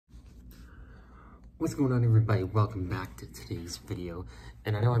What's going on, everybody? Welcome back to today's video.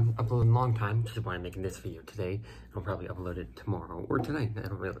 And I know I'm uploading a long time, which is why I'm making this video today. I'll probably upload it tomorrow or tonight, I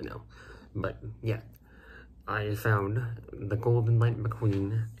don't really know. But yeah, I found the Golden Lightning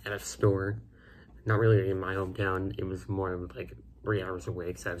McQueen at a store. Not really in my hometown, it was more like 3 hours away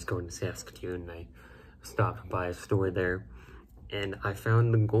because I was going to Saskatoon and I stopped by a store there. And I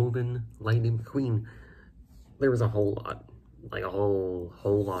found the Golden Lightning McQueen. There was a whole lot. Like a whole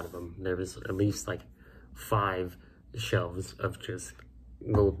lot of them. There was at least like 5 shelves of just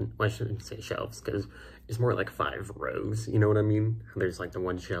golden, well, I shouldn't say shelves, because it's more like 5 rows, you know what I mean? There's like the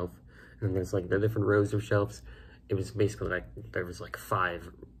one shelf, and then there's like the different rows of shelves. It was basically like, there was like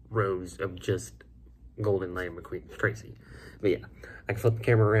 5 rows of just Golden Lightning McQueen. It's crazy. But yeah, I can flip the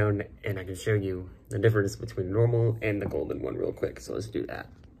camera around, and I can show you the difference between the normal and the golden one real quick, so let's do that.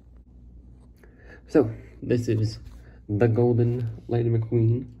 So, this is the Golden Lightning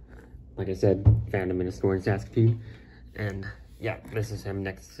McQueen. Like I said, found him in a store in Saskatoon. And yeah, this is him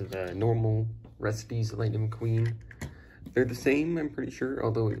next to the normal Rust-eze Lightning McQueen. They're the same, I'm pretty sure,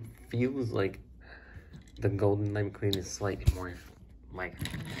 although it feels like the Golden Lightning McQueen is slightly more, like,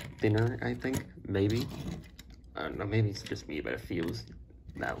 thinner, I think, maybe. I don't know, maybe it's just me, but it feels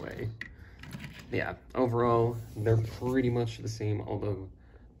that way. Yeah, overall, they're pretty much the same, although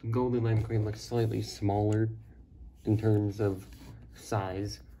the Golden Lightning McQueen looks slightly smaller in terms of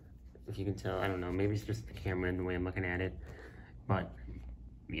size, if you can tell. I don't know, maybe it's just the camera and the way I'm looking at it, but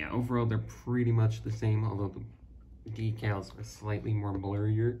yeah, overall they're pretty much the same, although the decals are slightly more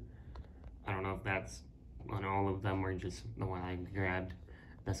blurrier. I don't know if that's on all of them or just the one I grabbed.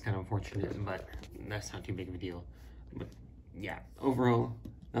 That's kind of unfortunate, but that's not too big of a deal. But yeah, overall,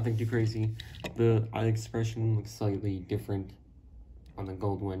 nothing too crazy. The eye expression looks slightly different on the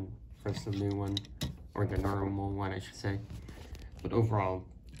gold one versus the new one, or the normal one, I should say. But overall,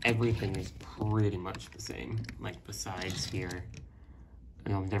 everything is pretty much the same. Like, besides here,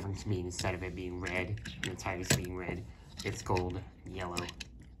 you know, the difference being, instead of it being red, and the tires being red, it's gold, yellow.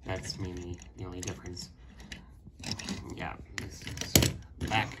 That's mainly the only difference. Yeah, this is the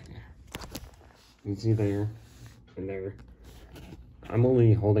back. You can see there, and there. I'm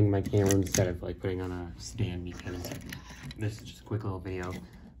only holding my camera instead of, like, putting on a stand because this is just a quick little video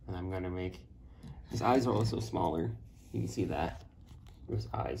that I'm gonna make. His eyes are also smaller. You can see that. His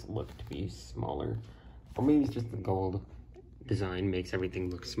eyes look to be smaller. Or maybe it's just the gold design makes everything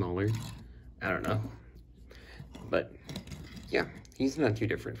look smaller. I don't know. But yeah, he's not too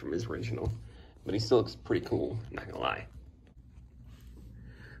different from his original. But he still looks pretty cool, not gonna lie.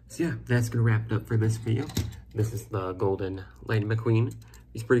 So yeah, that's gonna wrap it up for this video. This is the Golden Lightning McQueen.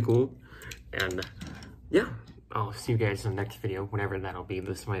 He's pretty cool. And yeah, I'll see you guys in the next video, whenever that'll be.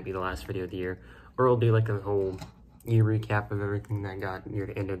 This might be the last video of the year. Or I'll do like a whole year recap of everything that I got near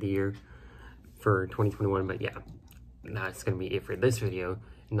the end of the year for 2021. But yeah, that's going to be it for this video.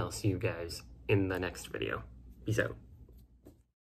 And I'll see you guys in the next video. Peace out.